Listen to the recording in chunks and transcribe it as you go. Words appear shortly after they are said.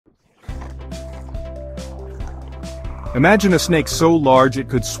Imagine a snake so large it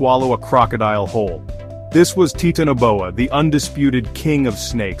could swallow a crocodile whole. This was Titanoboa, the undisputed king of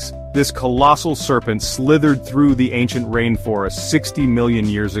snakes. This colossal serpent slithered through the ancient rainforest 60 million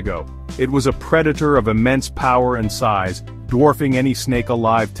years ago. It was a predator of immense power and size, dwarfing any snake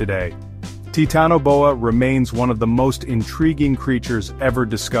alive today. Titanoboa remains one of the most intriguing creatures ever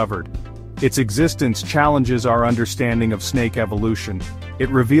discovered. Its existence challenges our understanding of snake evolution. It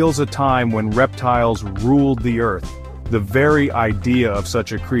reveals a time when reptiles ruled the earth. The very idea of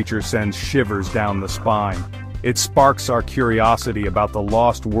such a creature sends shivers down the spine. It sparks our curiosity about the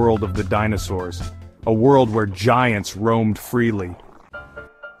lost world of the dinosaurs, a world where giants roamed freely.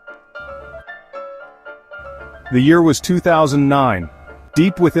 The year was 2009.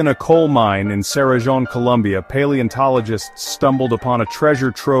 Deep within a coal mine in Cerrejón, Colombia, paleontologists stumbled upon a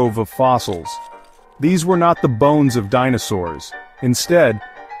treasure trove of fossils. These were not the bones of dinosaurs. Instead,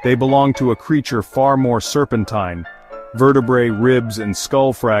 they belonged to a creature far more serpentine. Vertebrae, ribs, and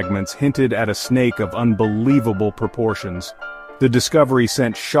skull fragments hinted at a snake of unbelievable proportions. The discovery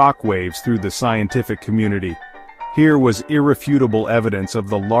sent shockwaves through the scientific community. Here was irrefutable evidence of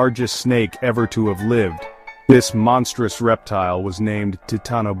the largest snake ever to have lived. This monstrous reptile was named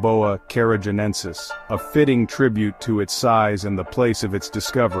Titanoboa carrageensis, a fitting tribute to its size and the place of its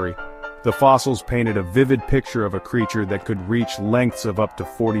discovery. The fossils painted a vivid picture of a creature that could reach lengths of up to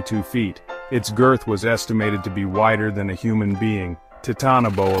 42 feet. Its girth was estimated to be wider than a human being.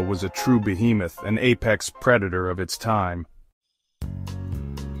 Titanoboa was a true behemoth, an apex predator of its time.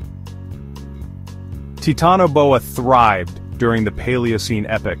 Titanoboa thrived during the Paleocene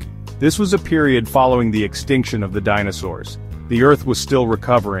epoch. This was a period following the extinction of the dinosaurs. The Earth was still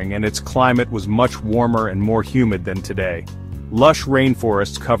recovering, and its climate was much warmer and more humid than today. Lush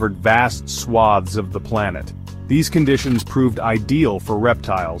rainforests covered vast swaths of the planet. These conditions proved ideal for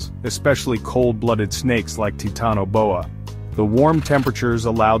reptiles, especially cold-blooded snakes like Titanoboa. The warm temperatures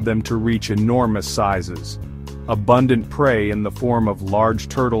allowed them to reach enormous sizes. Abundant prey in the form of large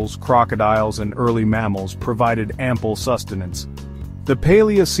turtles, crocodiles, and early mammals provided ample sustenance. The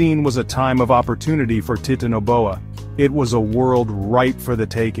Paleocene was a time of opportunity for Titanoboa. It was a world ripe for the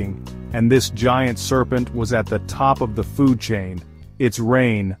taking, and this giant serpent was at the top of the food chain, its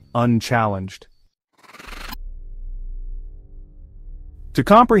reign unchallenged. To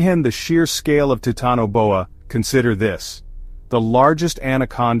comprehend the sheer scale of Titanoboa, consider this. The largest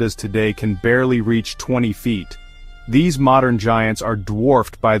anacondas today can barely reach 20 feet. These modern giants are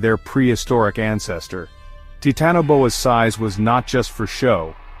dwarfed by their prehistoric ancestor. Titanoboa's size was not just for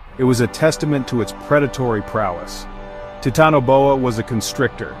show, it was a testament to its predatory prowess. Titanoboa was a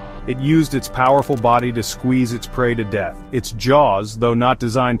constrictor. It used its powerful body to squeeze its prey to death. Its jaws, though not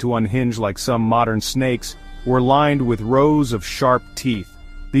designed to unhinge like some modern snakes, were lined with rows of sharp teeth.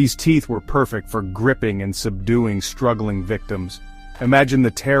 These teeth were perfect for gripping and subduing struggling victims. Imagine the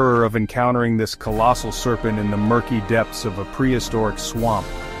terror of encountering this colossal serpent in the murky depths of a prehistoric swamp.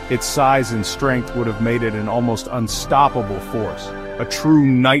 Its size and strength would have made it an almost unstoppable force, a true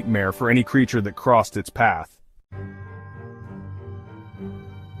nightmare for any creature that crossed its path.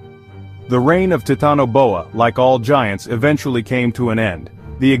 The reign of Titanoboa, like all giants, eventually came to an end.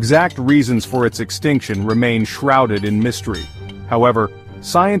 The exact reasons for its extinction remain shrouded in mystery. However,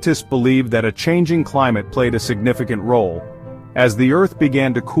 scientists believe that a changing climate played a significant role. As the Earth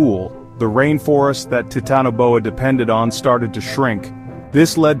began to cool, the rainforests that Titanoboa depended on started to shrink.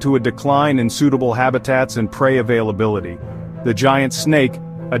 This led to a decline in suitable habitats and prey availability. The giant snake,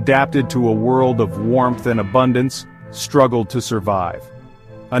 adapted to a world of warmth and abundance, struggled to survive.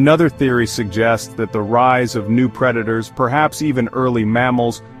 Another theory suggests that the rise of new predators, perhaps even early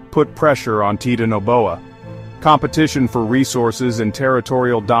mammals, put pressure on Titanoboa. Competition for resources and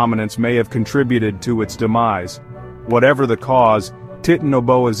territorial dominance may have contributed to its demise. Whatever the cause,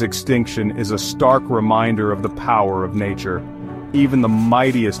 Titanoboa's extinction is a stark reminder of the power of nature. Even the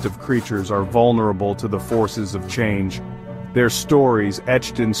mightiest of creatures are vulnerable to the forces of change. Their stories,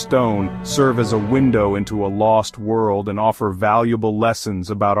 etched in stone, serve as a window into a lost world and offer valuable lessons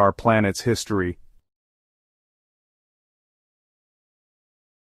about our planet's history.